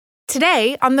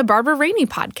Today on the Barbara Rainey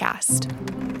Podcast.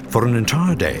 For an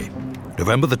entire day,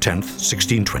 November the 10th,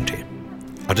 1620,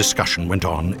 a discussion went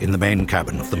on in the main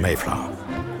cabin of the Mayflower.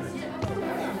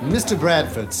 Mr.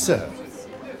 Bradford, sir,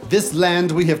 this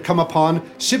land we have come upon,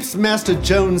 ship's master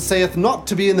Jones saith not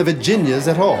to be in the Virginias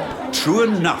at all. True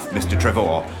enough, Mr.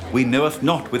 Trevor. We knoweth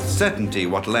not with certainty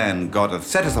what land God hath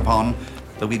set us upon,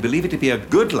 though we believe it to be a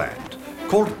good land,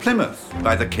 called Plymouth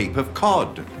by the Cape of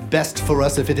Cod. Best for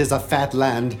us if it is a fat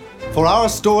land, for our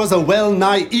stores are well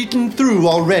nigh eaten through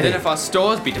already. Then if our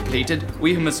stores be depleted,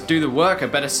 we who must do the work are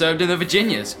better served in the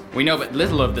Virginias. We know but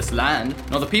little of this land,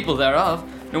 nor the people thereof,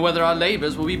 nor whether our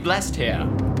labors will be blessed here.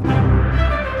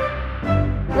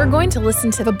 We're going to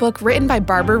listen to the book written by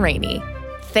Barbara Rainey,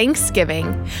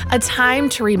 Thanksgiving, A Time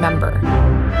to Remember.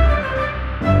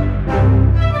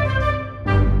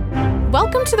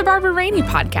 Welcome to the Barbara Rainey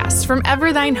Podcast from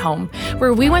Ever Thine Home,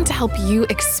 where we want to help you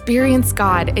experience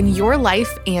God in your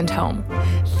life and home.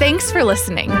 Thanks for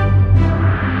listening.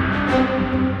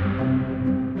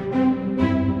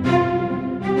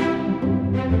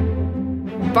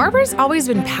 Barbara's always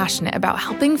been passionate about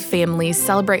helping families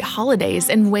celebrate holidays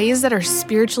in ways that are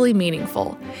spiritually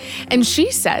meaningful. And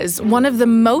she says one of the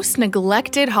most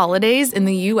neglected holidays in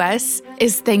the U.S.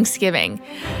 is Thanksgiving.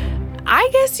 I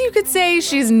guess you could say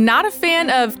she's not a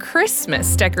fan of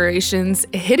Christmas decorations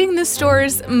hitting the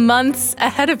stores months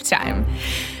ahead of time.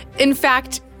 In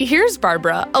fact, here's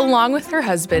Barbara along with her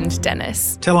husband,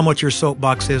 Dennis. Tell them what your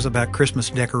soapbox is about Christmas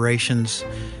decorations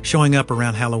showing up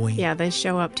around Halloween. Yeah, they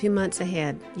show up 2 months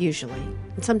ahead, usually,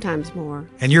 and sometimes more.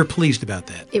 And you're pleased about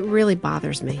that? It really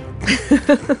bothers me.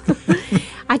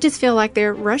 I just feel like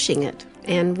they're rushing it,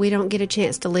 and we don't get a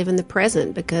chance to live in the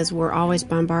present because we're always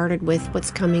bombarded with what's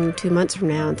coming 2 months from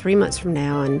now and 3 months from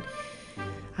now, and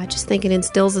I just think it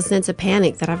instills a sense of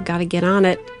panic that I've got to get on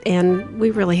it, and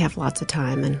we really have lots of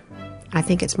time, and I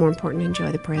think it's more important to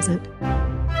enjoy the present.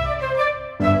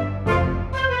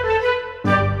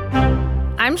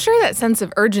 I'm sure that sense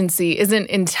of urgency isn't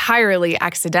entirely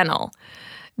accidental.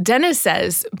 Dennis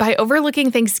says, by overlooking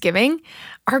Thanksgiving,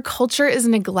 our culture is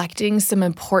neglecting some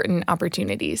important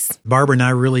opportunities. Barbara and I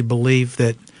really believe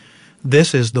that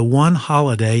this is the one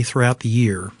holiday throughout the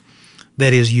year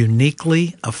that is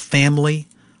uniquely a family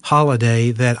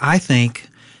holiday that I think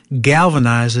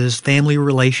galvanizes family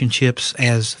relationships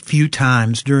as few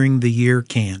times during the year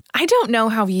can. I don't know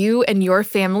how you and your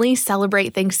family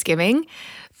celebrate Thanksgiving,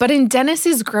 but in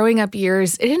Dennis's growing up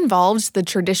years, it involved the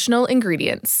traditional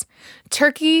ingredients: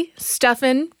 turkey,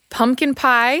 stuffing, pumpkin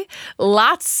pie,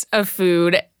 lots of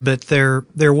food. But there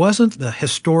wasn't the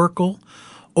historical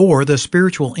or the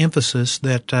spiritual emphasis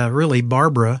that really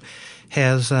Barbara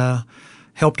has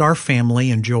helped our family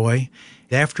enjoy.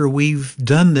 After we've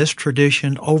done this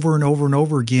tradition over and over and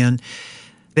over again,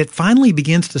 it finally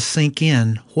begins to sink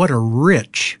in what a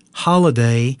rich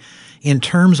holiday in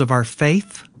terms of our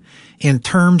faith, in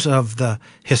terms of the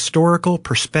historical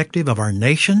perspective of our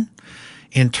nation,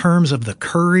 in terms of the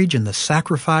courage and the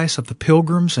sacrifice of the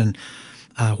Pilgrims and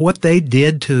what they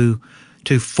did to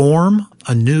form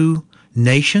a new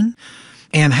nation,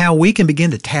 and how we can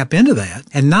begin to tap into that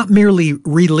and not merely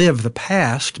relive the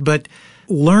past, but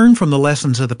learn from the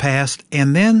lessons of the past,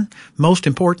 and then, most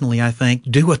importantly, I think,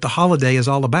 do what the holiday is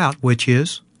all about, which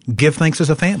is give thanks as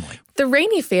a family. The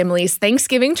Rainey family's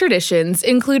Thanksgiving traditions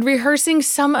include rehearsing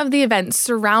some of the events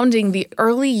surrounding the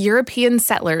early European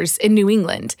settlers in New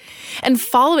England and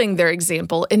following their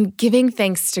example in giving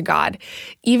thanks to God,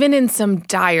 even in some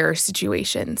dire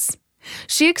situations.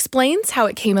 She explains how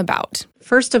it came about.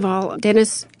 First of all,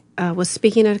 Dennis was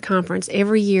speaking at a conference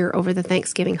every year over the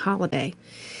Thanksgiving holiday.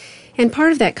 And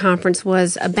part of that conference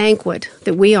was a banquet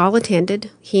that we all attended,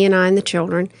 he and I and the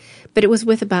children, but it was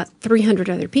with about 300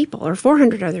 other people or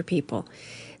 400 other people.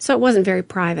 So it wasn't very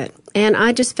private. And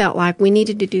I just felt like we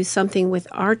needed to do something with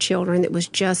our children that was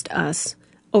just us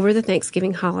over the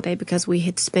Thanksgiving holiday because we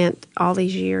had spent all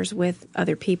these years with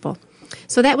other people.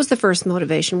 So that was the first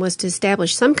motivation, was to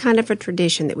establish some kind of a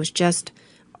tradition that was just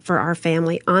for our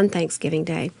family on Thanksgiving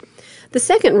Day. The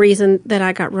second reason that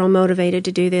I got real motivated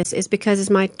to do this is because as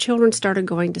my children started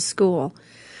going to school,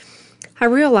 I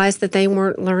realized that they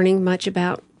weren't learning much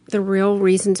about the real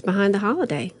reasons behind the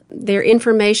holiday. Their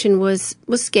information was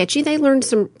sketchy. They learned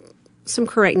some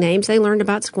correct names. They learned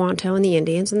about Squanto and the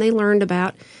Indians, and they learned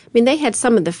about, they had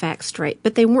some of the facts straight,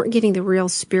 but they weren't getting the real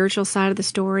spiritual side of the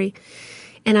story.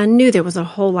 And I knew there was a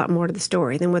whole lot more to the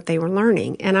story than what they were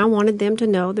learning, and I wanted them to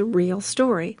know the real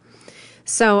story.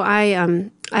 So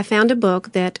I found a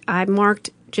book that I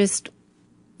marked just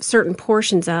certain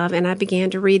portions of, and I began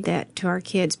to read that to our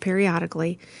kids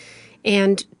periodically.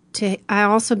 And I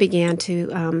also began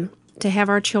to to have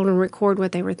our children record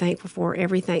what they were thankful for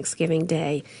every Thanksgiving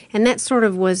Day. And that sort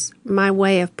of was my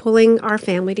way of pulling our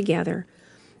family together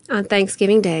on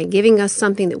Thanksgiving Day, giving us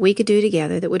something that we could do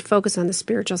together that would focus on the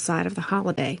spiritual side of the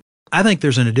holiday. I think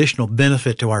there's an additional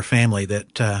benefit to our family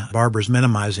that Barbara's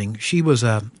minimizing. She was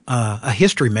a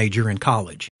history major in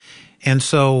college. And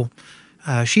so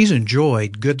she's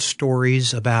enjoyed good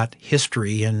stories about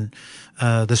history and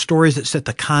the stories that set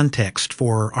the context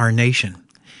for our nation.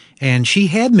 And she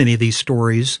had many of these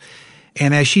stories,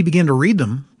 and as she began to read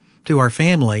them to our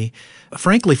family,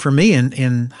 frankly, for me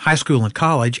in high school and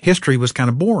college, history was kind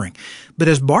of boring. But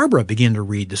as Barbara began to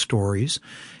read the stories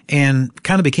and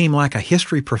kind of became like a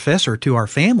history professor to our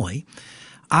family,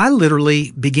 I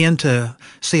literally began to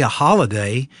see a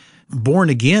holiday born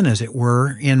again, as it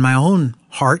were, in my own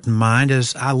heart and mind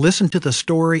as I listened to the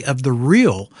story of the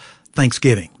real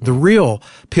Thanksgiving, the real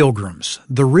Pilgrims,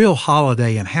 the real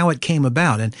holiday and how it came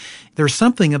about. And there's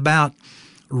something about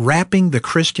wrapping the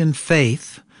Christian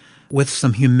faith with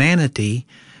some humanity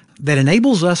that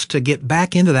enables us to get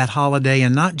back into that holiday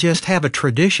and not just have a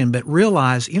tradition, but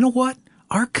realize, you know what?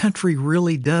 Our country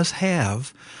really does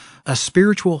have a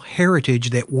spiritual heritage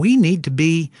that we need to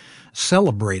be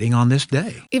celebrating on this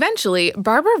day. Eventually,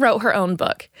 Barbara wrote her own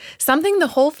book, something the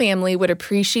whole family would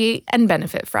appreciate and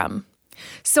benefit from.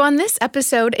 So on this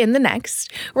episode and the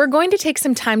next, we're going to take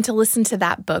some time to listen to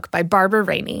that book by Barbara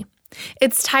Rainey.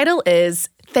 Its title is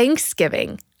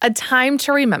Thanksgiving, A Time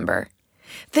to Remember.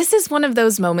 This is one of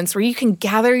those moments where you can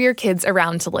gather your kids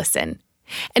around to listen.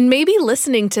 And maybe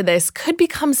listening to this could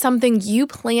become something you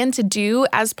plan to do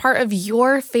as part of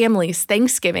your family's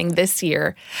Thanksgiving this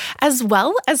year, as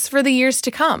well as for the years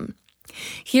to come.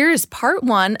 Here is part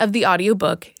 1 of the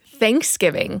audiobook,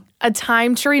 Thanksgiving, A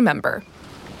Time to Remember.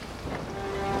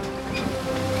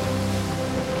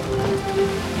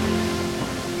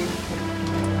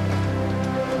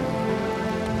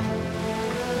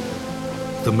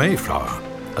 The Mayflower,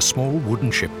 a small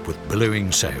wooden ship with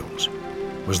billowing sails,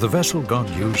 was the vessel God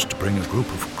used to bring a group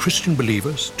of Christian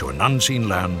believers to an unseen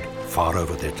land far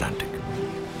over the Atlantic.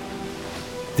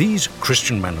 These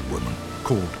Christian men and women,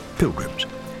 called Pilgrims,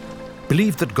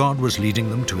 believed that God was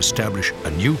leading them to establish a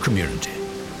new community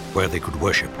where they could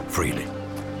worship freely.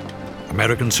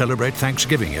 Americans celebrate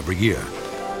Thanksgiving every year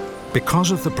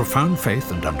because of the profound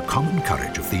faith and uncommon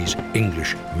courage of these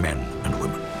English men and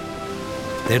women.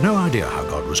 They had no idea how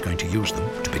God was going to use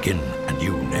them to begin a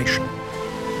new nation.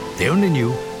 They only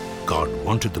knew God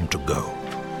wanted them to go.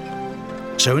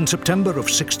 So in September of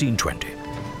 1620,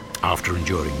 after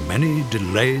enduring many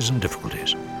delays and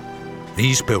difficulties,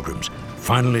 these pilgrims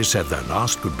finally said their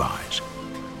last goodbyes,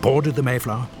 boarded the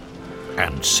Mayflower,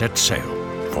 and set sail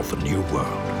for the New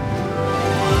World.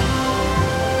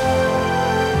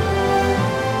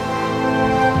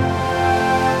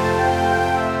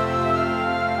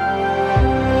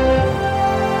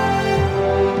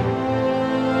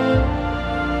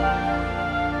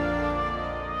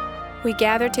 We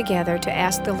gather together to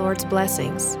ask the Lord's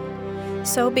blessings.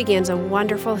 So begins a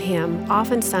wonderful hymn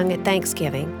often sung at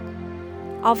Thanksgiving.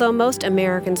 Although most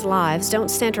Americans' lives don't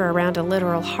center around a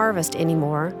literal harvest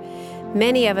anymore,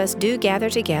 many of us do gather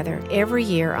together every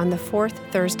year on the 4th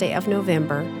Thursday of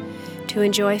November to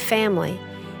enjoy family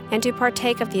and to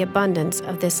partake of the abundance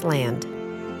of this land.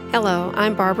 Hello,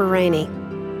 I'm Barbara Rainey.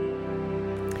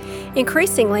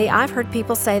 Increasingly, I've heard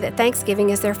people say that Thanksgiving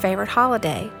is their favorite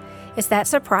holiday. Is that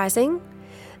surprising?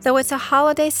 Though it's a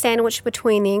holiday sandwiched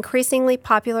between the increasingly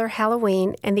popular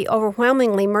Halloween and the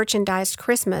overwhelmingly merchandised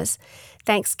Christmas,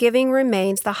 Thanksgiving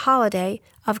remains the holiday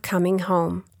of coming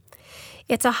home.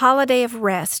 It's a holiday of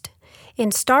rest,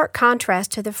 in stark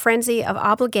contrast to the frenzy of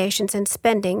obligations and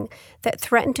spending that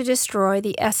threaten to destroy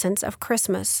the essence of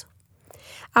Christmas.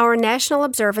 Our national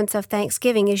observance of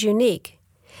Thanksgiving is unique.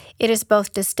 It is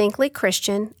both distinctly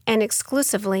Christian and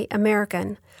exclusively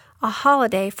American, a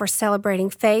holiday for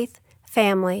celebrating faith,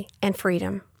 family, and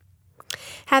freedom.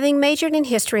 Having majored in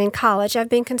history in college, I've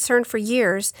been concerned for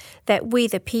years that we,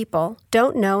 the people,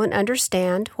 don't know and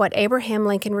understand what Abraham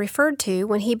Lincoln referred to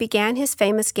when he began his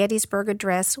famous Gettysburg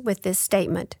Address with this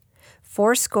statement: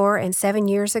 87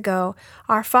 years ago,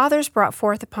 our fathers brought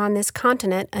forth upon this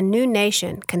continent a new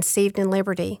nation conceived in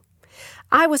liberty.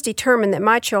 I was determined that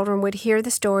my children would hear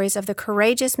the stories of the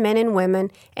courageous men and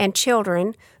women and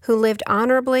children who lived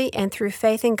honorably and through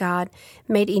faith in God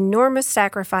made enormous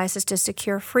sacrifices to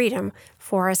secure freedom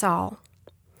for us all.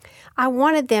 I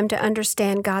wanted them to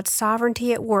understand God's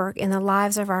sovereignty at work in the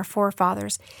lives of our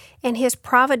forefathers and His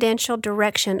providential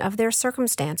direction of their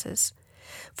circumstances.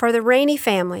 For the Rainey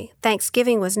family,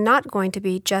 Thanksgiving was not going to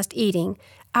be just eating,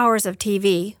 hours of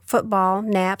TV, football,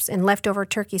 naps, and leftover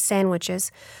turkey sandwiches.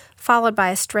 followed by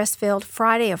a stress-filled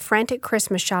Friday of frantic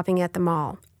Christmas shopping at the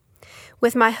mall.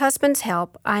 With my husband's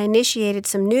help, I initiated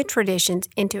some new traditions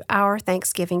into our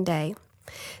Thanksgiving Day.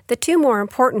 The two more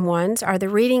important ones are the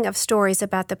reading of stories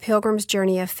about the Pilgrims'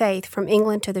 journey of faith from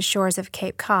England to the shores of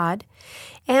Cape Cod,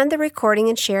 and the recording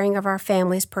and sharing of our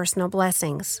family's personal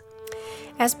blessings.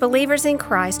 As believers in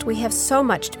Christ, we have so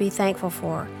much to be thankful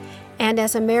for, and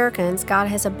as Americans, God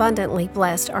has abundantly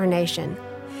blessed our nation.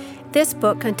 This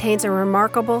book contains a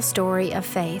remarkable story of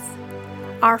faith.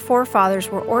 Our forefathers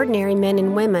were ordinary men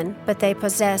and women, but they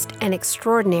possessed an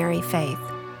extraordinary faith.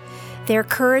 Their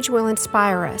courage will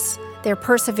inspire us, their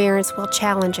perseverance will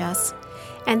challenge us,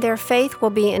 and their faith will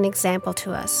be an example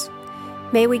to us.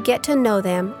 May we get to know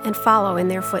them and follow in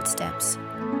their footsteps.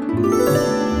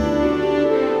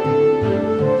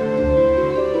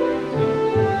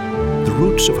 The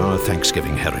roots of our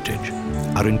Thanksgiving heritage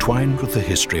are entwined with the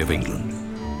history of England,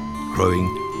 growing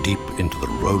deep into the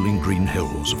rolling green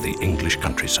hills of the English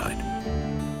countryside.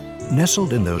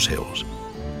 Nestled in those hills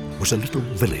was a little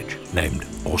village named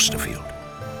Austerfield.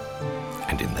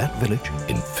 And in that village,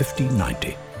 in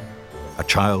 1590, a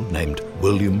child named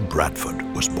William Bradford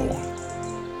was born.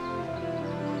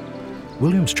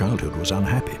 William's childhood was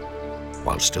unhappy.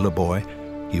 While still a boy,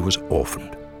 he was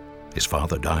orphaned, his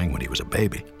father dying when he was a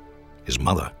baby, his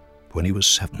mother when he was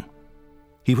 7.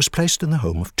 He was placed in the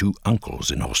home of 2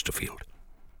 uncles in Austerfield.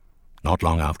 Not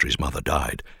long after his mother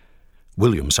died,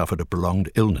 William suffered a prolonged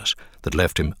illness that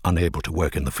left him unable to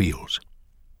work in the fields.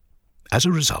 As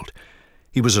a result,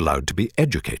 he was allowed to be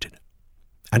educated,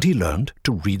 and he learned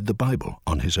to read the Bible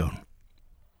on his own.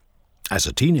 As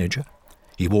a teenager,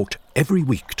 he walked every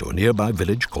week to a nearby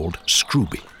village called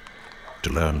Scrooby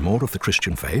to learn more of the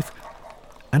Christian faith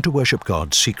and to worship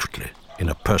God secretly in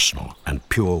a personal and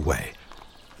pure way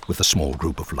with a small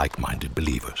group of like-minded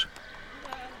believers.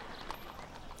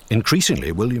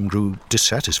 Increasingly, William grew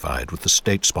dissatisfied with the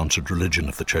state-sponsored religion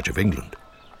of the Church of England.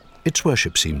 Its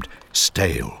worship seemed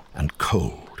stale and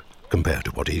cold compared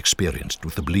to what he experienced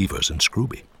with the believers in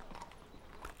Scrooby.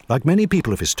 Like many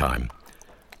people of his time,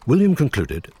 William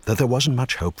concluded that there wasn't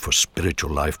much hope for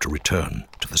spiritual life to return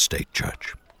to the state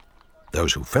church.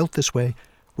 Those who felt this way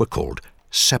were called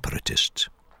separatists,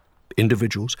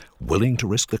 individuals willing to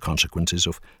risk the consequences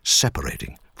of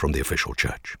separating from the official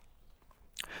church.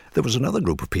 There was another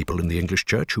group of people in the English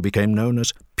church who became known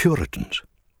as Puritans.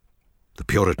 The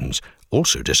Puritans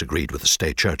also disagreed with the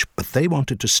state church, but they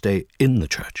wanted to stay in the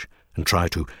church and try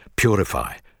to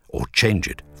purify or change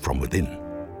it from within.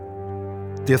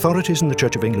 The authorities in the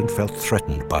Church of England felt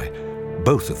threatened by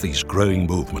both of these growing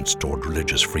movements toward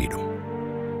religious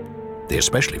freedom. They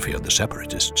especially feared the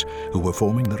separatists, who were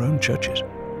forming their own churches.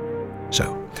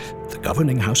 So, the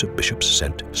governing House of Bishops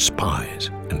sent spies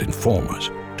and informers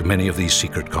to many of these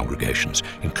secret congregations,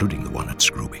 including the one at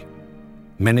Scrooby.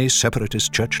 Many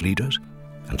separatist church leaders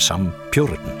and some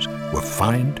Puritans were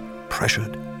fined,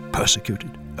 pressured,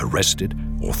 persecuted, arrested,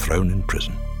 or thrown in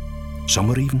prison. Some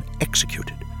were even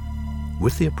executed,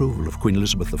 with the approval of Queen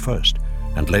Elizabeth I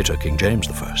and later King James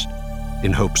I,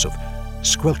 in hopes of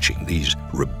squelching these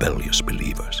rebellious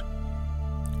believers.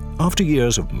 After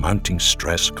years of mounting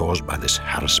stress caused by this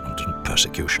harassment and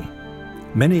persecution,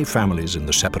 many families in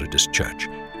the separatist church,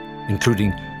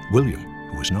 including William,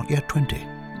 who was not yet 20,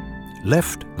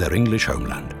 left their English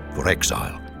homeland for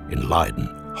exile in Leiden,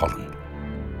 Holland.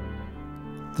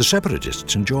 The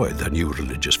separatists enjoyed their new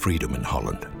religious freedom in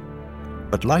Holland,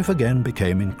 but life again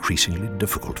became increasingly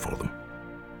difficult for them.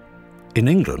 In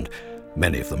England,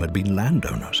 many of them had been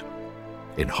landowners.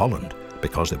 In Holland,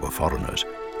 because they were foreigners,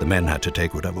 the men had to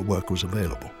take whatever work was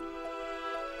available.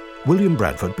 William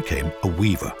Bradford became a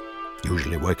weaver,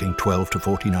 usually working 12 to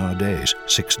 14-hour days,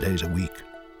 6 days a week.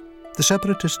 The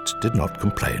separatists did not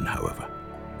complain, however,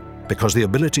 because the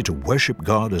ability to worship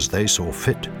God as they saw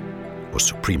fit was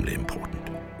supremely important.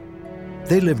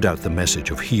 They lived out the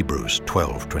message of Hebrews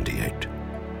 12:28.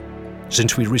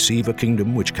 Since we receive a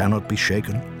kingdom which cannot be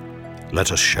shaken,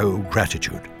 let us show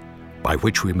gratitude, by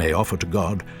which we may offer to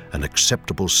God an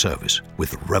acceptable service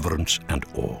with reverence and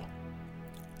awe.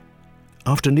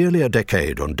 After nearly a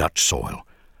decade on Dutch soil,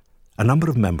 a number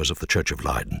of members of the Church of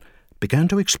Leiden began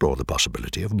to explore the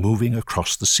possibility of moving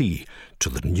across the sea to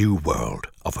the new world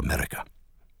of America.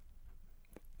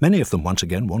 Many of them once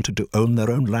again wanted to own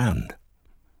their own land.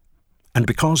 And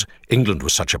because England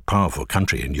was such a powerful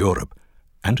country in Europe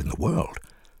and in the world,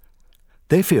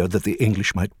 they feared that the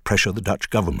English might pressure the Dutch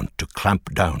government to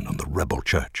clamp down on the rebel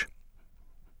church.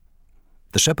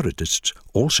 The separatists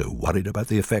also worried about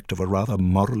the effect of a rather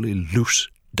morally loose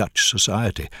Dutch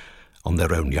society on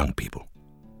their own young people.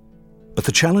 But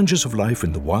the challenges of life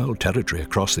in the wild territory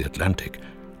across the Atlantic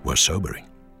were sobering.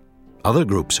 Other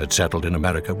groups had settled in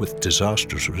America with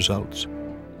disastrous results.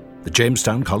 The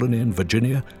Jamestown colony in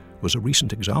Virginia was a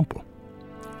recent example.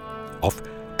 Of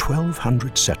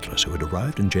 1,200 settlers who had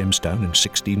arrived in Jamestown in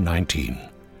 1619,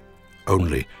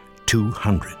 only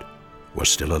 200 were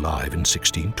still alive in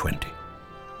 1620.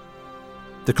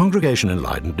 The congregation in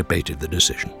Leiden debated the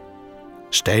decision.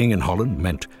 Staying in Holland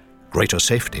meant greater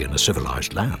safety in a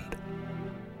civilized land.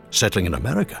 Settling in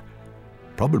America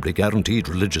probably guaranteed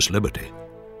religious liberty,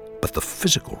 but the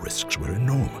physical risks were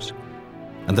enormous,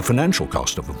 and the financial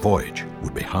cost of a voyage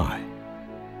would be high.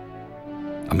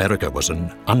 America was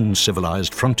an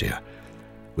uncivilized frontier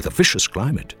with a vicious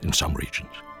climate in some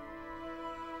regions.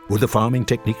 Would the farming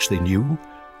techniques they knew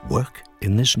work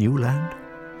in this new land?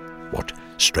 What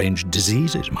strange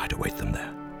diseases might await them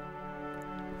there?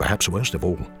 Perhaps worst of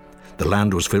all, the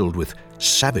land was filled with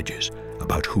savages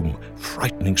about whom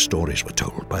frightening stories were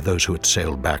told by those who had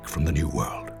sailed back from the New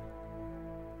World.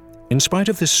 In spite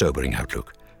of this sobering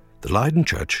outlook, the Leiden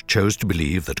Church chose to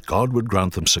believe that God would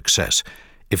grant them success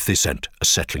if they sent a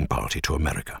settling party to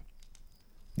America.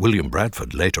 William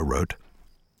Bradford later wrote,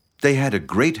 They had a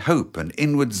great hope and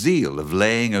inward zeal of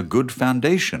laying a good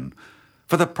foundation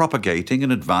for the propagating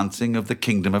and advancing of the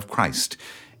kingdom of Christ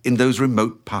in those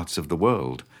remote parts of the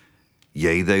world,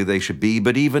 yea, though they should be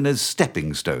but even as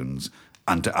stepping stones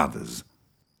unto others.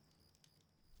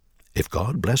 If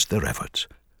God blessed their efforts,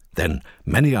 then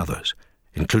many others,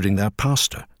 including their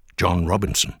pastor, John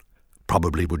Robinson,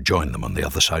 probably would join them on the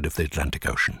other side of the Atlantic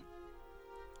Ocean.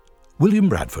 William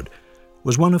Bradford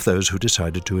was one of those who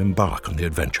decided to embark on the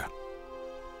adventure.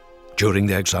 During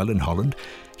the exile in Holland,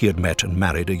 he had met and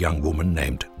married a young woman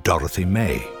named Dorothy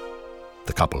May.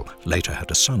 The couple later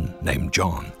had a son named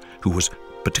John, who was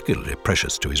particularly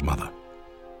precious to his mother.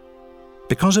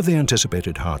 Because of the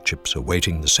anticipated hardships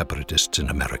awaiting the separatists in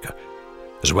America,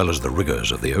 as well as the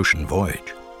rigors of the ocean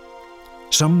voyage,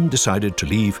 some decided to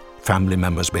leave family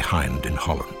members behind in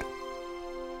Holland.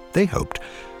 They hoped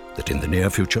that in the near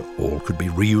future all could be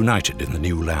reunited in the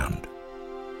new land.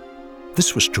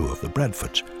 This was true of the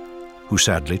Bradfords, who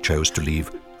sadly chose to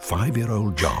leave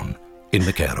 5-year-old John in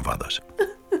the care of others.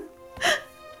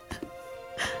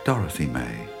 Dorothy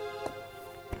May,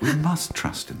 we must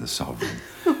trust in the Sovereign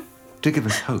to give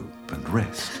us hope and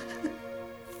rest.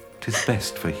 'Tis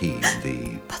best for he and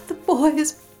thee. But the boy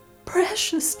is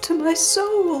precious to my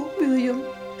soul, William.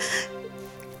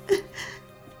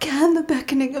 Can the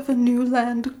beckoning of a new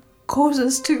land cause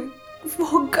us to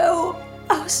forego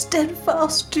our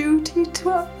steadfast duty to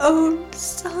our own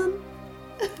son?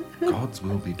 God's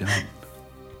will be done.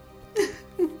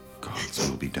 God's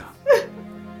will be done.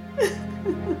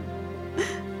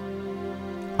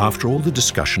 After all the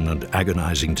discussion and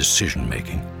agonizing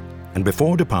decision-making, and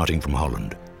before departing from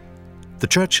Holland, the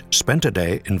church spent a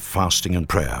day in fasting and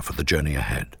prayer for the journey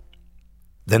ahead.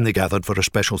 Then they gathered for a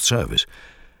special service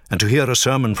and to hear a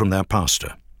sermon from their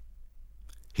pastor.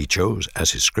 He chose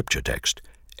as his scripture text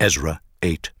Ezra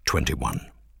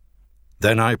 8:21.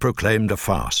 Then I proclaimed a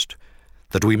fast,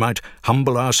 that we might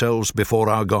humble ourselves before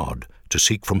our God to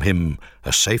seek from him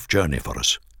a safe journey for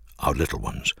us, our little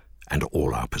ones, and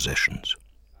all our possessions.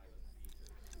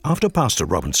 After Pastor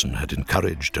Robinson had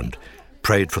encouraged and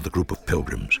prayed for the group of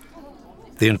pilgrims,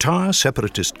 the entire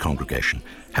separatist congregation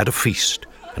had a feast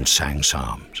and sang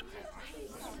psalms.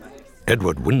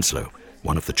 Edward Winslow,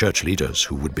 one of the church leaders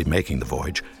who would be making the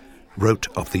voyage, wrote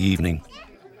of the evening,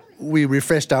 We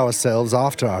refreshed ourselves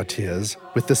after our tears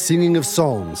with the singing of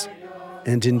psalms,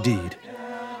 and indeed,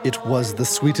 it was the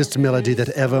sweetest melody that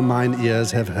ever mine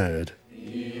ears have heard.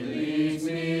 He leads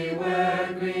me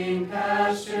where green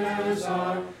pastures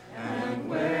are, and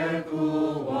where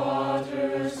cool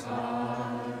waters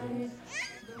hide.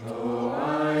 Though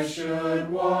I should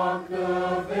walk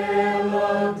the vale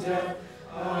of death,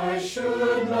 I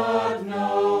should not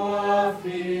know a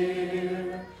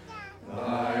fear.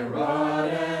 Thy rod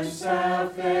and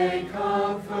staff, they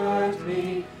comfort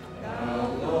me, thou,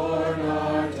 Lord,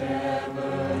 art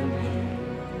ever near.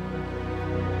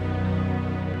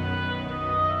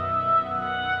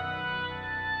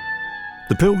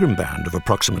 The pilgrim band of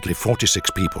approximately 46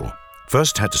 people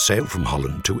first had to sail from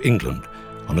Holland to England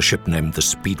on a ship named the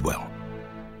Speedwell.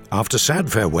 After sad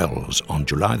farewells on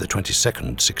July the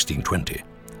 22nd, 1620,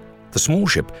 the small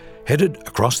ship headed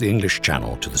across the English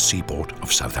Channel to the seaport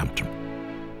of Southampton.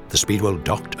 The Speedwell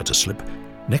docked at a slip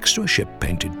next to a ship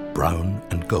painted brown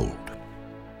and gold.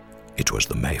 It was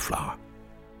the Mayflower.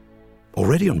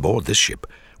 Already on board this ship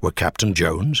were Captain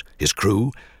Jones, his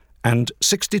crew, and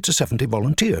 60 to 70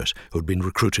 volunteers who had been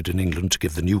recruited in England to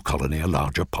give the new colony a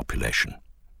larger population.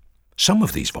 Some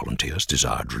of these volunteers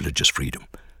desired religious freedom,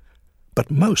 but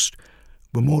most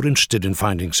were more interested in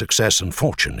finding success and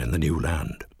fortune in the new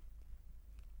land.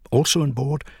 Also on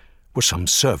board were some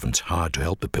servants hired to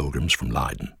help the Pilgrims from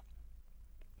Leyden.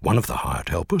 One of the hired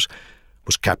helpers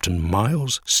was Captain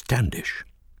Miles Standish,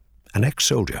 an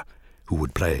ex-soldier who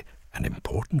would play an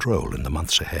important role in the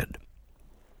months ahead.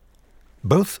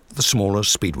 Both the smaller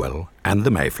Speedwell and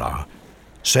the Mayflower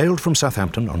sailed from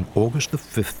Southampton on August the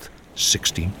 5th,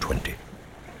 1620.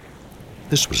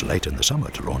 This was late in the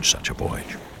summer to launch such a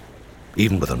voyage.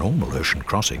 Even with a normal ocean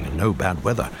crossing and no bad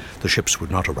weather, the ships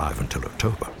would not arrive until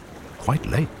October, quite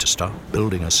late to start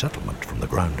building a settlement from the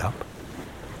ground up.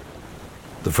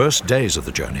 The first days of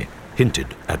the journey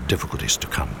hinted at difficulties to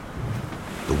come.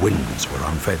 The winds were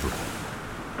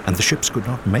unfavourable, and the ships could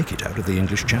not make it out of the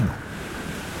English Channel.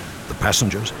 The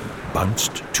passengers,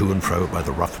 bounced to and fro by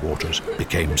the rough waters,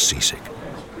 became seasick.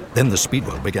 Then the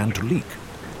Speedwell began to leak.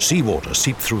 Seawater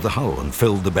seeped through the hull and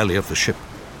filled the belly of the ship.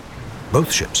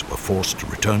 Both ships were forced to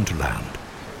return to land,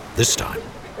 this time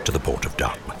to the port of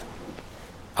Dartmouth.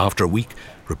 After a week,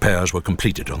 repairs were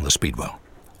completed on the Speedwell,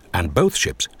 and both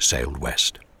ships sailed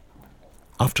west.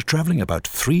 After travelling about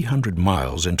 300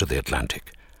 miles into the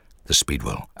Atlantic, the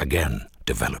Speedwell again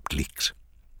developed leaks.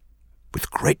 With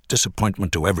great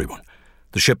disappointment to everyone,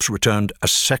 the ships returned a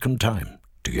second time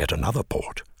to yet another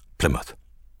port, Plymouth.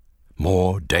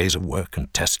 More days of work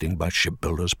and testing by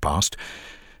shipbuilders passed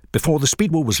before the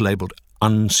Speedwell was labelled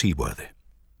unseaworthy.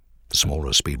 The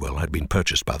smaller Speedwell had been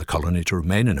purchased by the colony to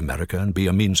remain in America and be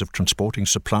a means of transporting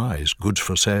supplies, goods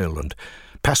for sale, and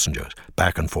passengers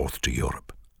back and forth to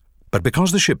Europe. But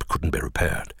because the ship couldn't be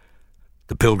repaired,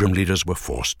 the Pilgrim leaders were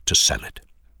forced to sell it.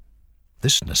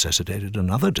 This necessitated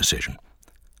another decision.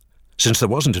 Since there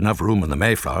wasn't enough room in the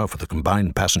Mayflower for the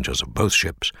combined passengers of both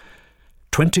ships,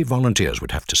 20 volunteers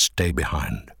would have to stay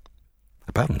behind.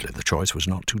 Apparently the choice was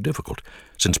not too difficult,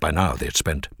 since by now they had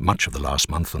spent much of the last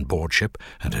month on board ship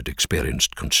and had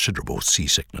experienced considerable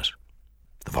seasickness.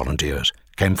 The volunteers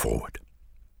came forward.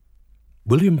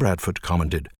 William Bradford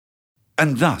commented,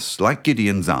 "And thus, like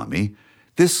Gideon's army,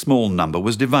 this small number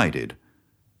was divided,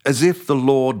 as if the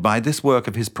Lord, by this work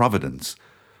of his providence,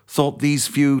 thought these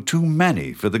few too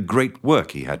many for the great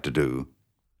work he had to do."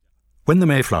 When the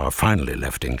Mayflower finally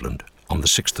left England on the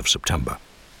 6th of September,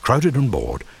 crowded on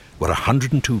board were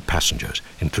 102 passengers,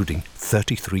 including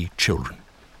 33 children.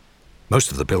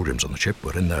 Most of the Pilgrims on the ship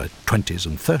were in their 20s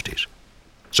and 30s.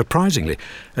 Surprisingly,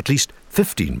 at least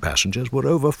 15 passengers were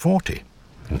over 40,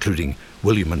 including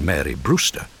William and Mary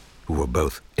Brewster, who were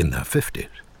both in their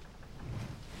 50s.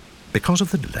 Because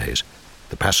of the delays,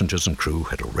 the passengers and crew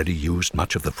had already used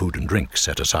much of the food and drink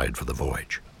set aside for the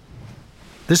voyage.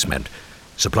 This meant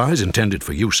supplies intended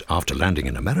for use after landing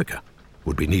in America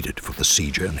would be needed for the sea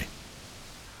journey.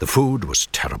 The food was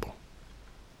terrible.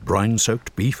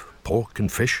 Brine-soaked beef, pork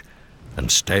and fish,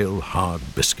 and stale,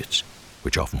 hard biscuits,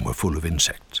 which often were full of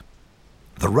insects.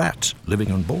 The rats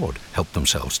living on board helped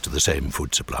themselves to the same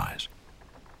food supplies.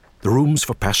 The rooms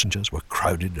for passengers were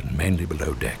crowded and mainly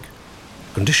below deck.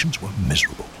 Conditions were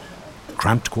miserable.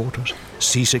 Cramped quarters,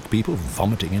 seasick people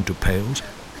vomiting into pails,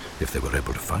 if they were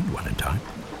able to find one in time.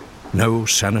 No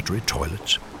sanitary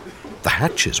toilets. The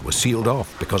hatches were sealed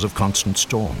off because of constant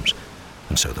storms,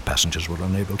 and so the passengers were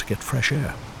unable to get fresh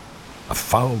air. A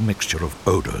foul mixture of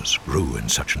odours grew in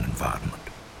such an environment.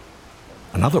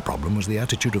 Another problem was the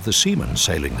attitude of the seamen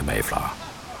sailing the Mayflower.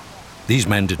 These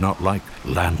men did not like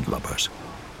landlubbers,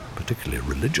 particularly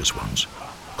religious ones,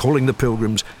 calling the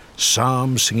Pilgrims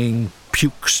psalm-singing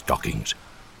puke stockings,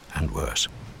 and worse.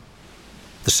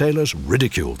 The sailors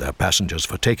ridiculed their passengers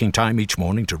for taking time each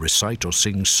morning to recite or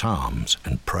sing psalms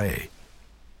and pray.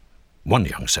 One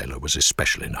young sailor was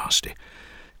especially nasty,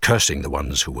 cursing the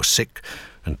ones who were sick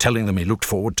and telling them he looked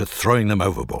forward to throwing them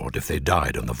overboard if they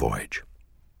died on the voyage.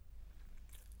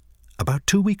 About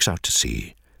 2 weeks out to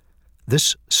sea,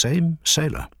 this same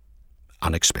sailor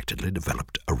unexpectedly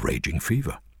developed a raging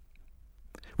fever.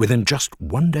 Within just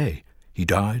 1 day, he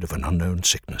died of an unknown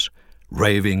sickness,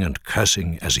 raving and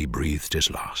cursing as he breathed his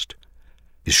last.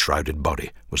 His shrouded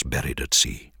body was buried at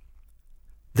sea.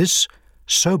 This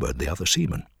sobered the other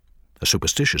seamen, a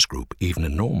superstitious group even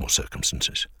in normal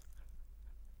circumstances.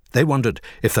 They wondered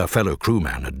if their fellow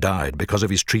crewman had died because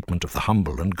of his treatment of the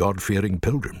humble and God-fearing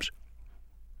Pilgrims.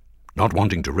 Not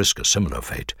wanting to risk a similar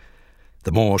fate,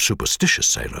 the more superstitious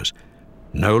sailors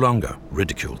no longer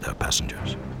ridiculed their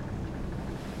passengers.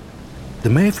 The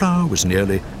Mayflower was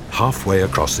nearly halfway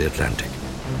across the Atlantic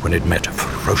when it met a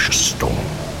ferocious storm.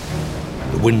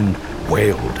 The wind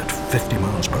wailed at 50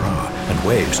 miles per hour, and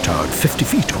waves towered 50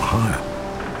 feet or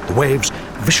higher. The waves'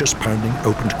 vicious pounding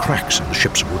opened cracks in the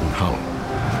ship's wooden hull.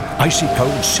 Icy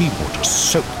cold seawater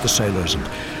soaked the sailors and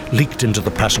leaked into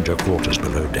the passenger quarters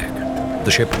below deck.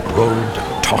 The ship rolled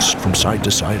and tossed from side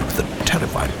to side with the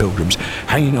terrified Pilgrims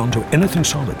hanging on to anything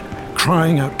solid,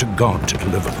 crying out to God to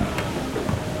deliver them.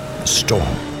 The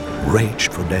storm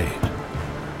raged for days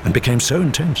and became so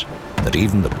intense that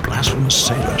even the blasphemous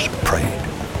sailors prayed.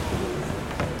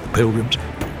 The Pilgrims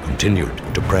continued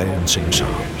to pray and sing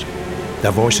psalms,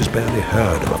 their voices barely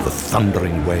heard above the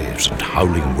thundering waves and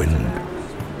howling wind.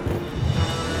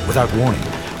 Without warning,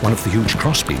 one of the huge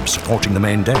crossbeams supporting the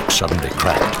main deck suddenly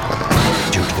cracked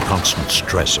due to the constant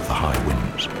stress of the high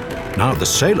winds. Now the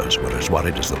sailors were as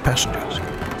worried as the passengers.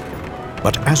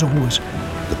 But as always,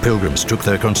 the Pilgrims took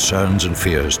their concerns and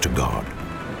fears to God,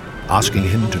 asking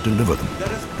him to deliver them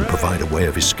and provide a way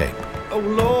of escape. "O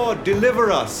Lord,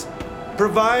 deliver us!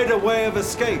 Provide a way of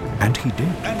escape!" And he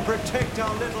did. "And protect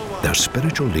our little ones!" Their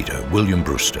spiritual leader, William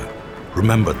Brewster,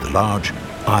 remembered the large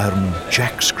iron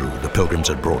jack screw the Pilgrims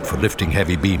had brought for lifting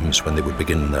heavy beams when they would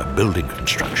begin their building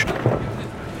construction.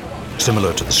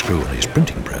 Similar to the screw on his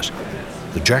printing press,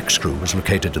 the jack screw was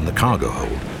located in the cargo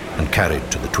hold and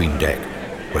carried to the 'tween deck,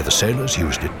 where the sailors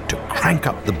used it to crank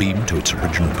up the beam to its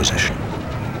original position.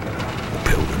 The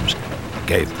Pilgrims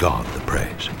gave God the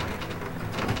praise.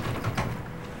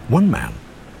 One man,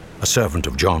 a servant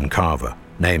of John Carver,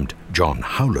 named John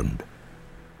Howland,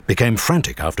 became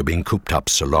frantic after being cooped up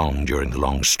so long during the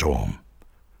long storm.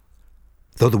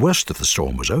 Though the worst of the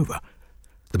storm was over,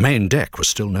 the main deck was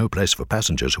still no place for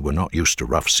passengers who were not used to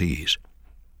rough seas.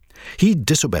 He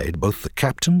disobeyed both the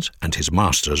captain's and his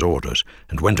master's orders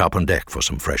and went up on deck for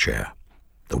some fresh air.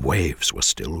 The waves were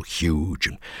still huge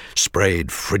and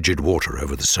sprayed frigid water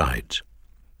over the sides.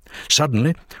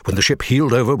 Suddenly, when the ship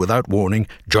heeled over without warning,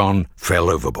 John fell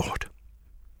overboard.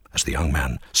 As the young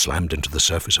man slammed into the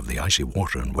surface of the icy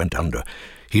water and went under,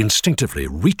 he instinctively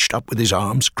reached up with his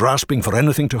arms, grasping for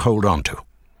anything to hold on to.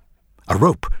 A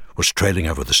rope was trailing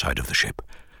over the side of the ship,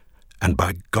 and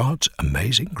by God's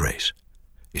amazing grace,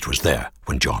 it was there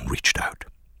when John reached out.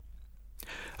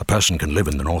 A person can live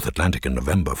in the North Atlantic in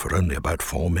November for only about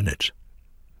 4 minutes.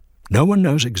 No one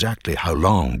knows exactly how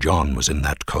long John was in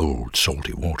that cold,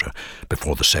 salty water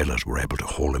before the sailors were able to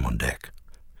haul him on deck.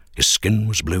 His skin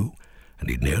was blue, and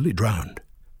he nearly drowned,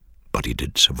 but he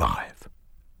did survive.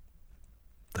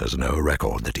 There's no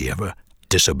record that he ever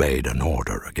disobeyed an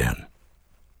order again.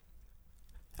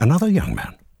 Another young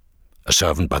man, a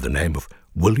servant by the name of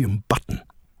William Button,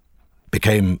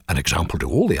 became an example to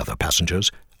all the other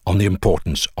passengers on the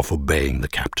importance of obeying the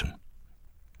captain.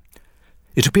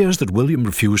 It appears that William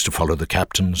refused to follow the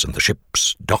captain's and the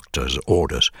ship's doctor's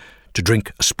orders to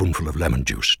drink a spoonful of lemon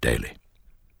juice daily.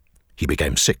 He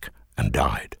became sick and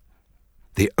died,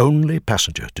 the only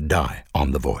passenger to die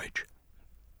on the voyage.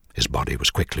 His body was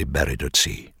quickly buried at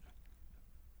sea.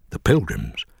 The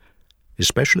Pilgrims,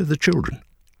 especially the children,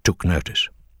 took notice.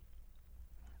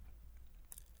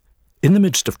 In the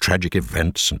midst of tragic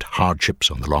events and hardships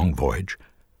on the long voyage,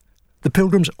 the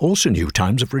Pilgrims also knew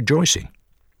times of rejoicing.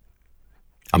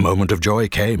 A moment of joy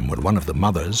came when one of the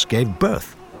mothers gave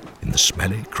birth in the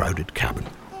smelly, crowded cabin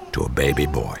to a baby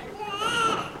boy.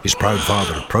 His proud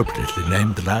father appropriately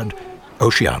named the lad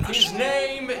Oceanus. His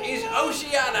name is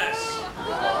Oceanus.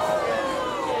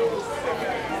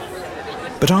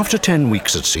 But after 10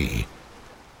 weeks at sea,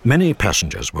 many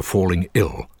passengers were falling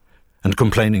ill and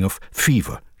complaining of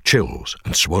fever, chills,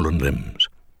 and swollen limbs.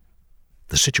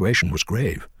 The situation was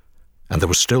grave, and there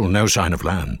was still no sign of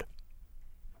land.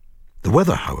 The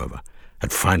weather, however,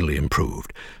 had finally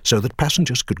improved so that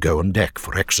passengers could go on deck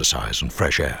for exercise and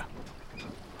fresh air.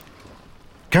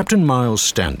 Captain Miles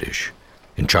Standish,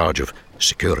 in charge of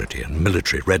security and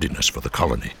military readiness for the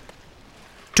colony,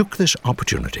 took this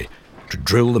opportunity to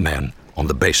drill the men on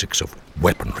the basics of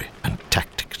weaponry and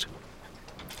tactics.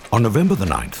 On November the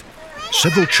 9th,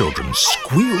 several children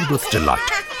squealed with delight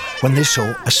when they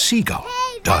saw a seagull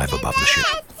dive above the ship.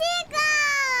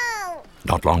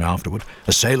 Not long afterward,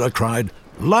 a sailor cried,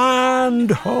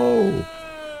 "Land ho!"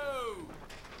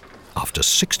 After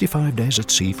 65 days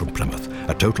at sea from Plymouth,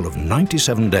 a total of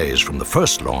 97 days from the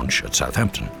first launch at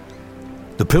Southampton,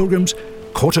 the Pilgrims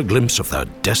caught a glimpse of their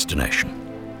destination,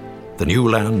 the new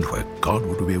land where God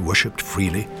would be worshipped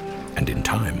freely, and in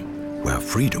time, where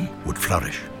freedom would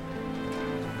flourish.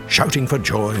 Shouting for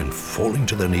joy and falling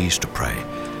to their knees to pray,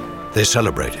 they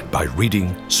celebrated by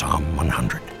reading Psalm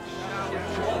 100.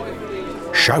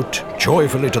 Shout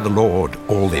joyfully to the Lord,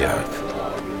 all the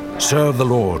earth. Serve the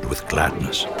Lord with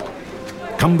gladness.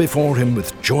 Come before him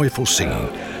with joyful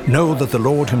singing. Know that the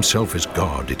Lord himself is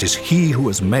God. It is he who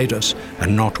has made us,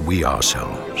 and not we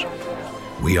ourselves.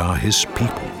 We are his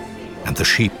people, and the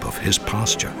sheep of his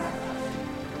pasture.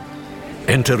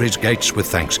 Enter his gates with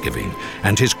thanksgiving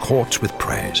and his courts with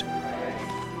praise.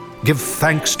 Give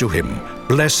thanks to him,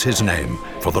 bless his name,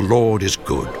 for the Lord is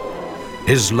good.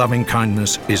 His loving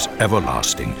kindness is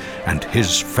everlasting, and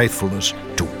his faithfulness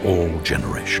to all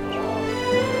generations.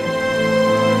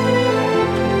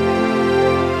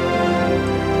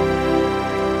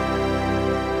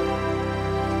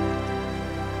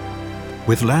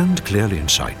 With land clearly in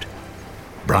sight,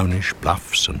 brownish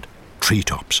bluffs and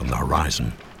treetops on the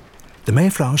horizon, the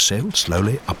Mayflower sailed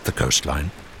slowly up the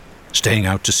coastline, staying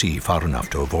out to sea far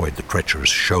enough to avoid the treacherous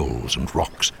shoals and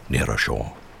rocks nearer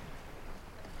shore.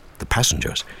 The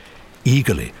passengers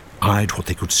eagerly eyed what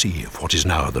they could see of what is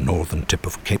now the northern tip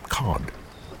of Cape Cod.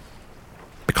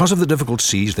 Because of the difficult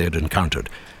seas they had encountered,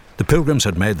 the Pilgrims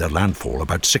had made their landfall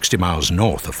about 60 miles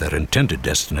north of their intended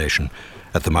destination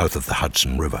at the mouth of the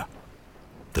Hudson River.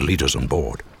 The leaders on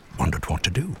board wondered what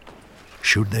to do.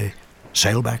 Should they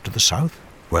sail back to the south,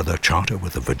 where their charter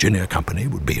with the Virginia Company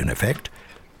would be in effect?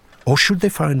 Or should they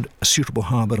find a suitable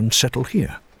harbour and settle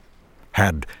here?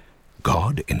 Had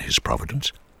God, in his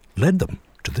providence, led them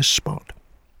to this spot?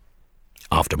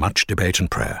 After much debate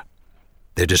and prayer,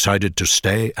 they decided to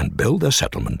stay and build their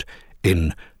settlement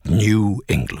in New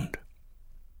England.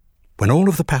 When all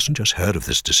of the passengers heard of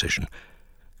this decision,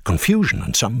 confusion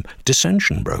and some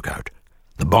dissension broke out.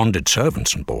 The bonded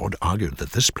servants on board argued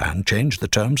that this plan changed the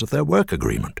terms of their work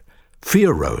agreement.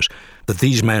 Fear rose that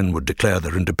these men would declare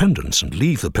their independence and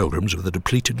leave the Pilgrims with a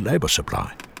depleted labour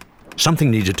supply.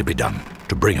 Something needed to be done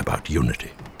to bring about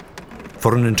unity.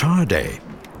 For an entire day,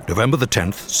 November the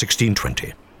 10th,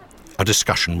 1620, a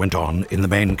discussion went on in the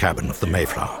main cabin of the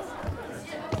Mayflower.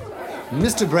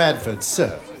 Mr. Bradford,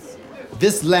 sir,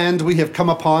 this land we have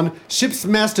come upon, ship's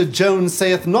master Jones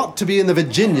saith not to be in the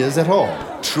Virginias at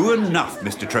all. True enough,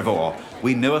 Mr. Trevor.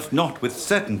 We knoweth not with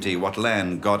certainty what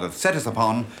land God hath set us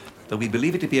upon, though we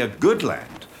believe it to be a good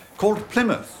land, called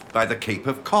Plymouth, by the Cape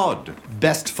of Cod.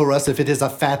 Best for us if it is a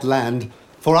fat land,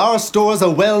 for our stores are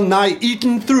well nigh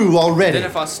eaten through already. Then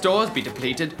if our stores be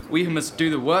depleted, we who must do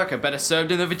the work are better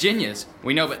served in the Virginias.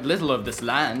 We know but little of this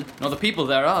land, nor the people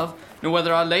thereof, nor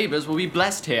whether our labours will be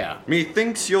blessed here.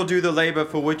 Methinks you'll do the labour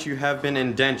for which you have been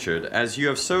indentured, as you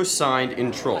have so signed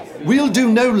in troth. We'll do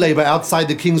no labour outside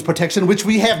the king's protection, which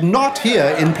we have not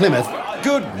here in Plymouth.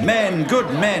 Good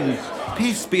men,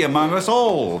 peace be among us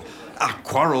all. Our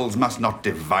quarrels must not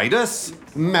divide us.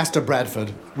 Master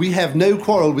Bradford, we have no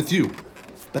quarrel with you.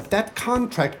 But that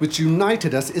contract which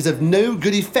united us is of no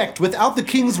good effect without the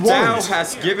king's warrant. Thou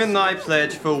hast given thy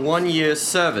pledge for 1 year's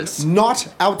service.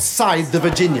 Not outside the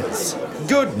Virginias.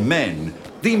 Good men,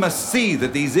 thee must see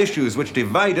that these issues which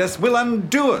divide us will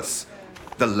undo us.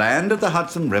 The land of the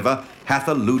Hudson River hath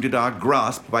eluded our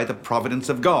grasp by the providence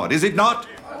of God, is it not?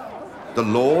 The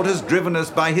Lord has driven us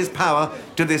by his power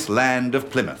to this land of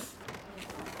Plymouth.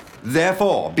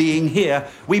 Therefore, being here,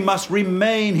 we must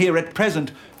remain here at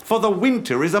present, for the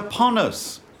winter is upon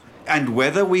us. And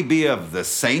whether we be of the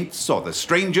saints or the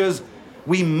strangers,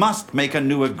 we must make a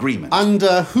new agreement.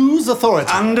 Under whose authority?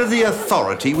 Under the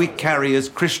authority we carry as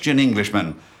Christian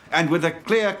Englishmen, and with a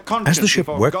clear conscience. As the ship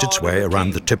worked its way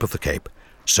around the tip of the Cape,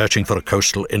 searching for a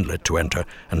coastal inlet to enter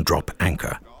and drop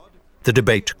anchor, the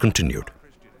debate continued.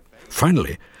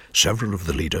 Finally, several of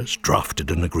the leaders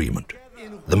drafted an agreement,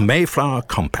 the Mayflower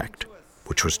Compact,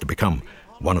 which was to become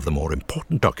one of the more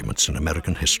important documents in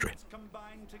American history.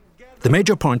 The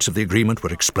major points of the agreement were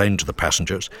explained to the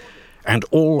passengers, and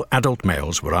all adult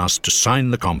males were asked to sign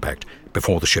the compact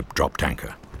before the ship dropped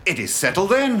anchor. It is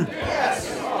settled then?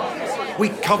 Yes. We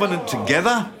covenant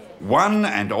together, one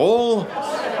and all.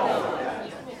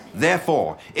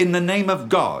 Therefore, in the name of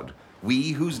God,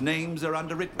 we whose names are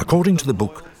underwritten. According to the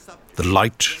book The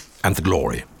Light and the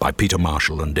Glory by Peter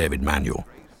Marshall and David Manuel,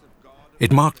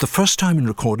 it marked the first time in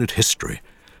recorded history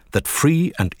that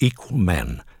free and equal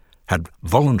men had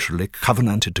voluntarily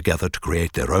covenanted together to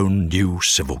create their own new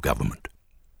civil government.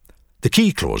 The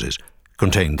key clauses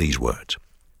contained these words: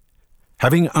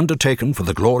 having undertaken for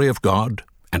the glory of God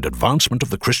and advancement of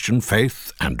the Christian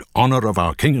faith and honour of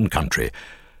our king and country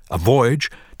a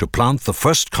voyage to plant the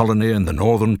first colony in the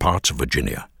northern parts of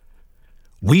Virginia,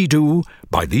 we do,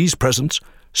 by these presents,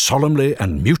 solemnly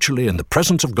and mutually in the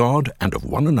presence of God and of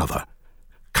one another,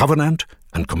 covenant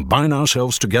and combine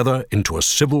ourselves together into a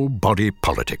civil body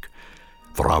politic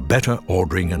for our better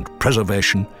ordering and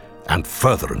preservation and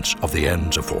furtherance of the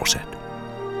ends aforesaid.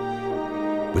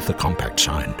 With the compact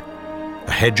signed,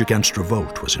 a hedge against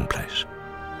revolt was in place.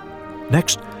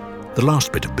 Next, the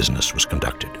last bit of business was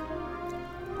conducted: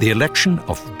 the election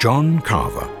of John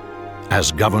Carver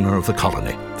as governor of the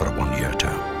colony for a 1-year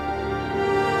term.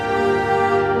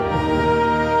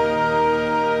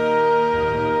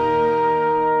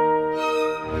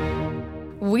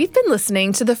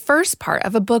 listening to the first part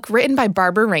of a book written by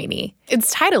Barbara Rainey. Its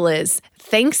title is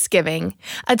Thanksgiving,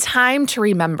 A Time to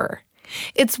Remember.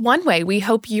 It's one way we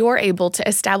hope you're able to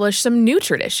establish some new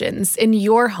traditions in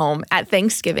your home at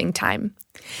Thanksgiving time.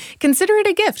 Consider it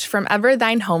a gift from Ever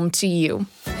Thine Home to you.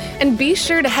 And be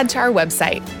sure to head to our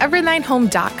website,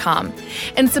 everthynehome.com,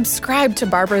 and subscribe to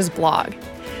Barbara's blog.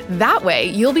 That way,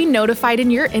 you'll be notified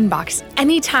in your inbox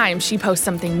anytime she posts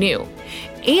something new,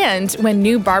 and when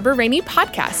new Barbara Rainey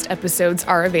podcast episodes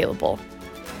are available.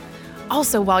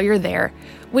 Also, while you're there,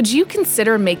 would you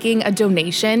consider making a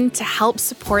donation to help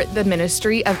support the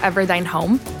ministry of Ever Thine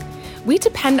Home? We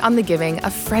depend on the giving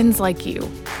of friends like you.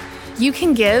 You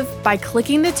can give by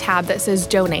clicking the tab that says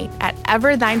Donate at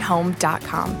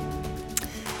everthynehome.com.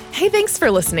 Hey, thanks for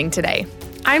listening today.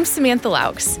 I'm Samantha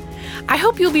Laux. I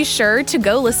hope you'll be sure to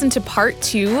go listen to part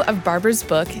 2 of Barbara's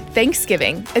book,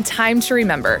 Thanksgiving, A Time to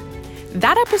Remember.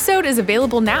 That episode is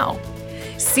available now.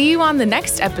 See you on the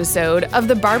next episode of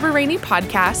the Barbara Rainey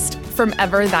podcast from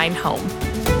Ever Thine Home.